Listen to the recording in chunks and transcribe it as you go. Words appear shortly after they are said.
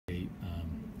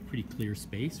pretty clear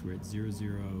space. We're at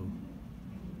 0.0096.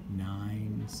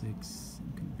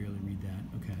 You can barely read that.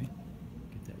 Okay.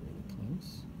 Get that really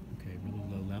close. Okay, really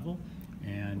low level.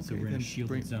 And so we're in a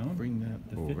shielded zone. Bring that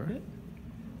the over. Fitbit.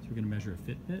 So we're going to measure a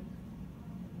Fitbit.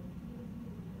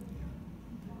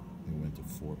 It went to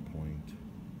 3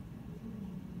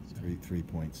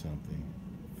 point something,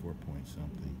 4 point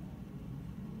something.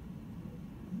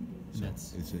 So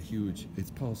it's a huge, it's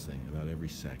pulsing about every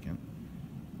second.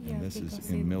 Yeah, and this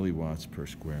is in milliwatts per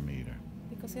square meter.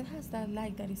 Because it has that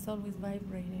light that is always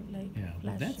vibrating, like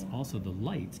But that's also the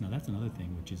lights. Now that's another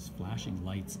thing, which is flashing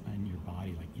lights on your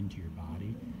body, like into your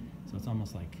body. So it's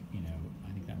almost like, you know,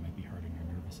 I think that might be hurting our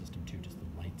nervous system too, just the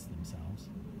lights themselves.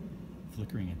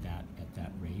 Flickering at that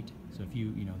rate. So if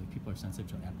you know, the people are sensitive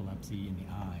to epilepsy in the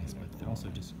eyes, but they're also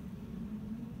just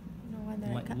no wonder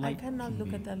I cannot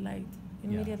look at the light.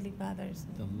 Immediately bothers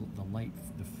me. The light,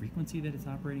 the frequency that it's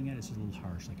operating at is just a little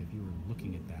harsh. Like if you were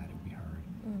looking at that, it would be hard.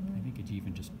 I think it's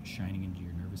even just shining into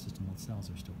your nervous system. Those cells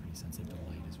are still pretty sensitive to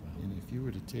light as well. And if you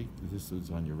were to take, this is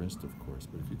on your wrist, of course,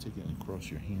 but if you take it and cross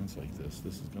your hands like this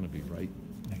is going to be right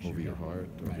over your heart,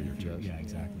 over your chest. Yeah,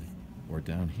 exactly. Or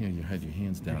down here, you had your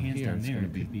hands down here. It's going to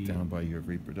be down by your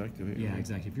reproductive area. Yeah,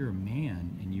 exactly. If you're a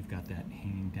man and you've got that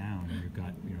hanging down, and you've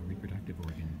got reproductive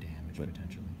organ damage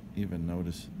potentially. Even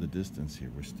notice the distance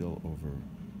here. We're still over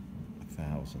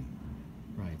 1,000.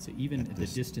 Right. So even at the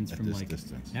distance from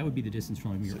that would be the distance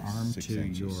from your arm to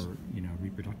your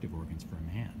reproductive organs for a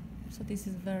man. So this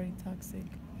is very toxic.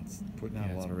 It's putting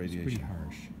out a lot of radiation. It's pretty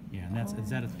harsh. Yeah, and that's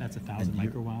 1,000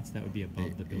 microwatts. That would be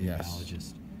above the building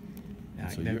biologist.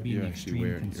 So that would be you're an actually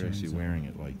wearing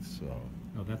it like so.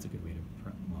 Oh, that's a good way to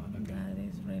plot. Okay. That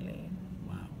is really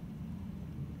wow.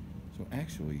 So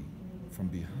actually, from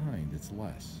behind, it's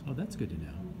less. Oh, that's good to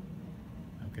know.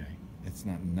 Okay. It's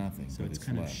not nothing, so but it's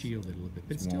kind less. of shielded a little bit,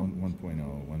 but it's still 1.0,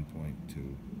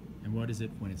 1.2. And what is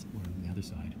it when it's on the other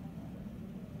side?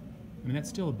 I mean, that's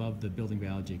still above the building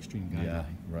biology extreme guideline. Yeah,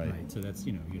 right. So that's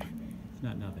it's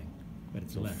not nothing, but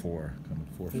it's so less. 4, coming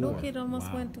 4. Look, it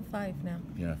almost went to 5 now.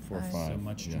 Yeah, 4, 5. So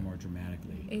much more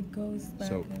dramatically. It goes back.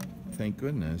 So thank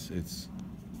goodness it's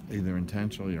either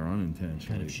intentionally or unintentionally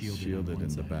kind of shielded in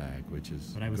the bag, which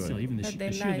is But I would good. still, even the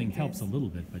shielding helps a little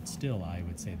bit, but still I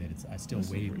would say that it's still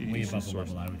way above the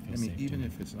level I would feel safe. Even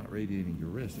if it's not radiating your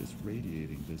wrist, it's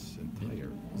radiating this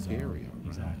entire area.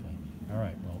 Exactly. All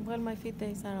right. Well, my feet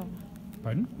days are over.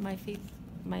 Pardon? My feet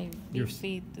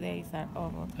feet days are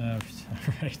over. All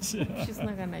right. She's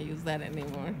not gonna use that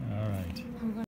anymore. All right.